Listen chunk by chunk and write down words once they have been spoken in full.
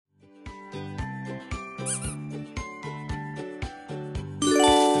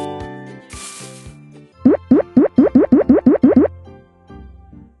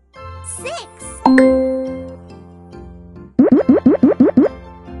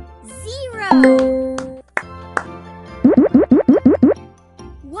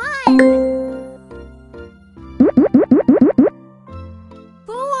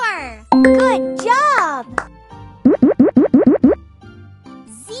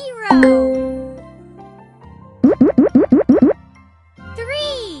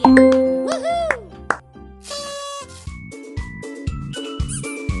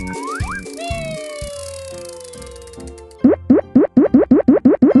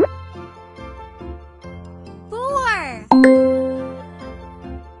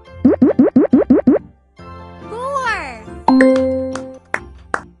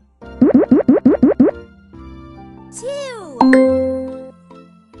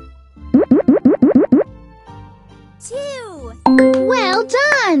Well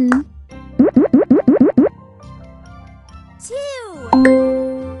done! 2.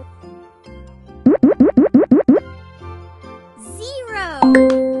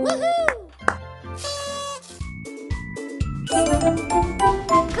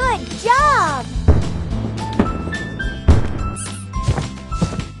 Good job!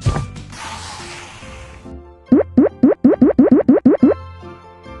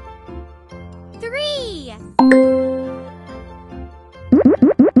 Three.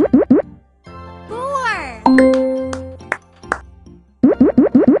 4.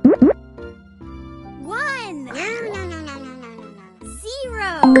 1.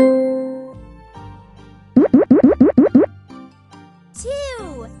 0. 2.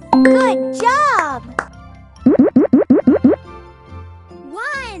 Good job!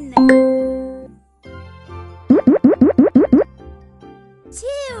 1. 2.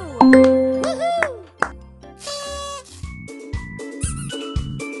 Woohoo!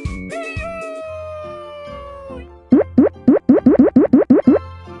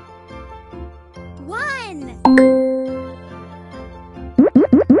 1.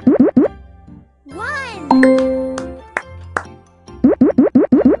 1.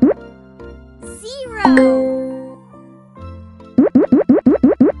 0.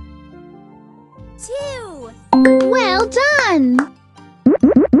 2. Well done!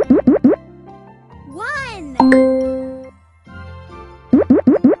 1.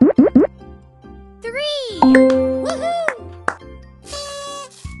 3. Woohoo!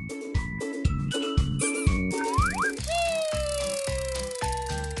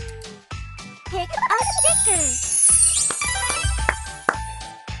 Pick a sticker.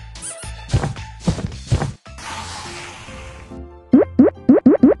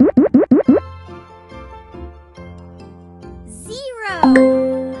 Zero.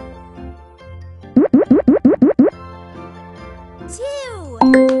 2.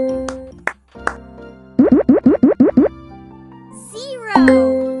 0.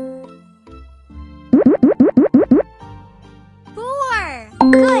 4.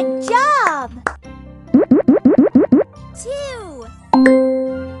 Good job! 2.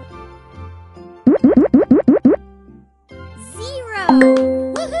 0.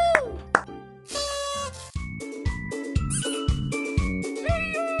 Woohoo!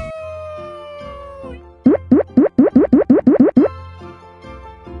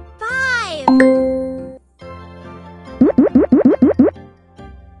 5.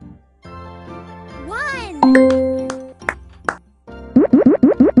 1.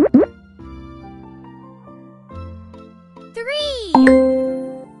 3.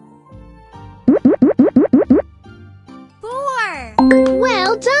 4.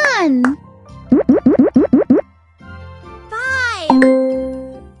 Well done! 5.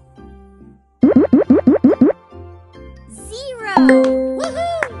 0.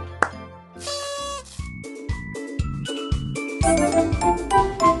 Woohoo!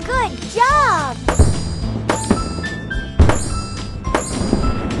 Good job!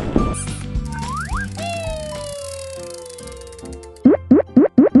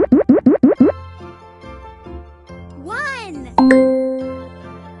 One.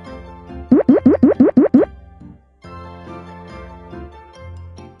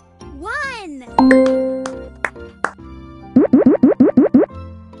 1.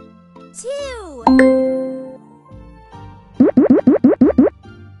 2.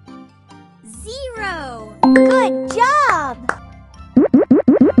 0. Good job!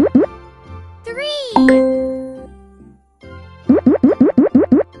 3.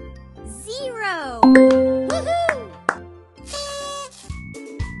 0. Woohoo!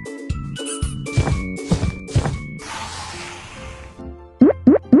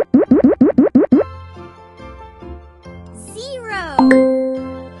 0.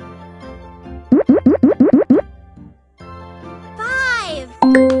 5.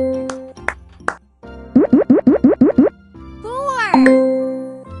 4.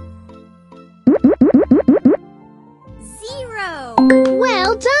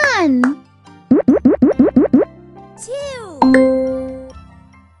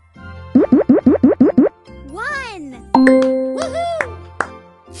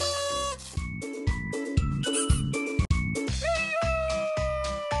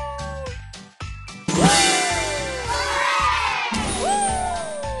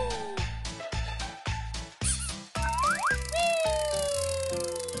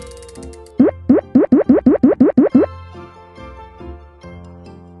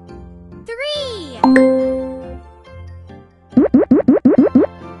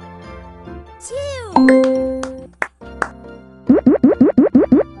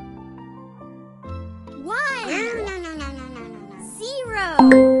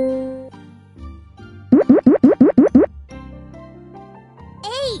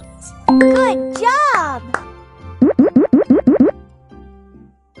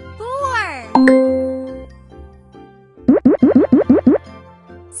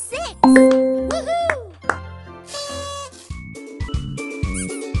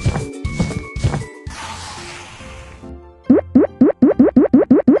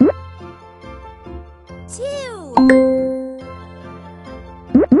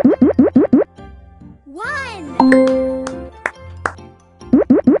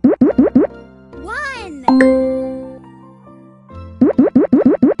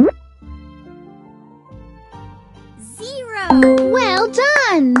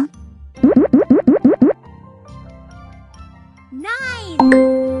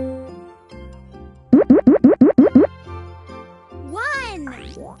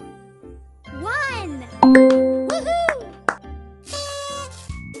 Woohoo!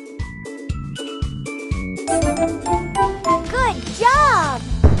 Good job!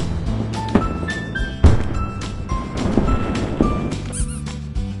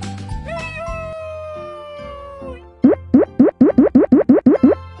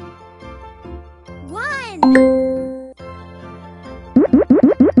 One,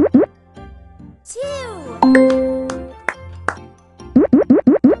 two,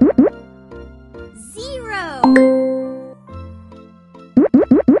 zero,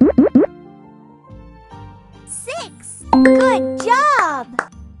 six. Good job!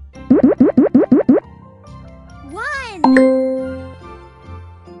 One,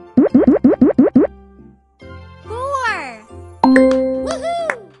 four.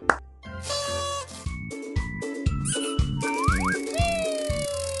 Woohoo!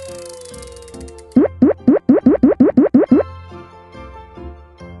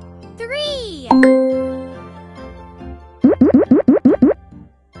 Three.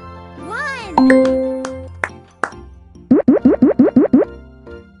 One.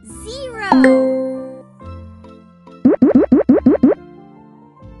 Zero.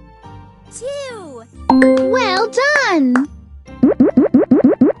 Two. Well done!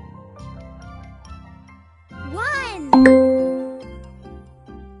 One.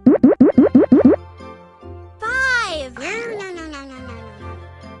 Five.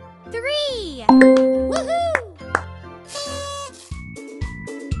 Three. Woohoo!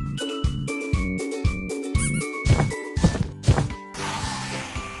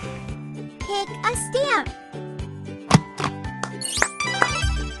 Pick a stamp.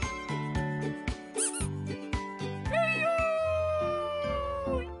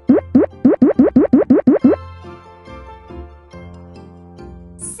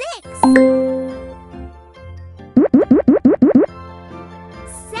 Six.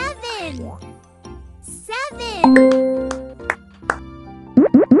 Seven. Seven.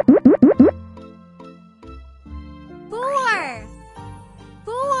 Four.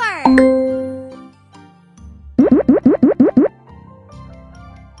 Four.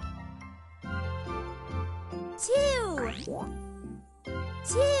 Two.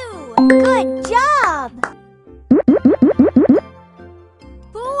 Two. Good job.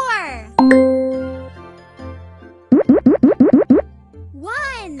 Four.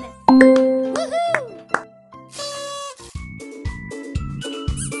 One. Woohoo!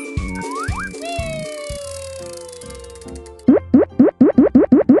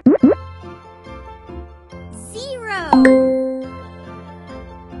 Zero.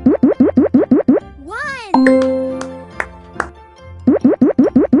 One.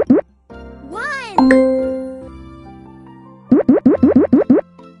 One.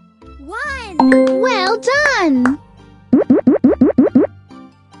 One. Well done!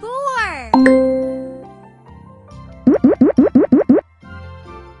 Four.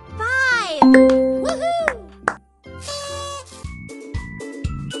 Five. Woohoo!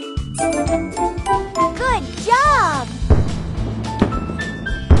 Good job!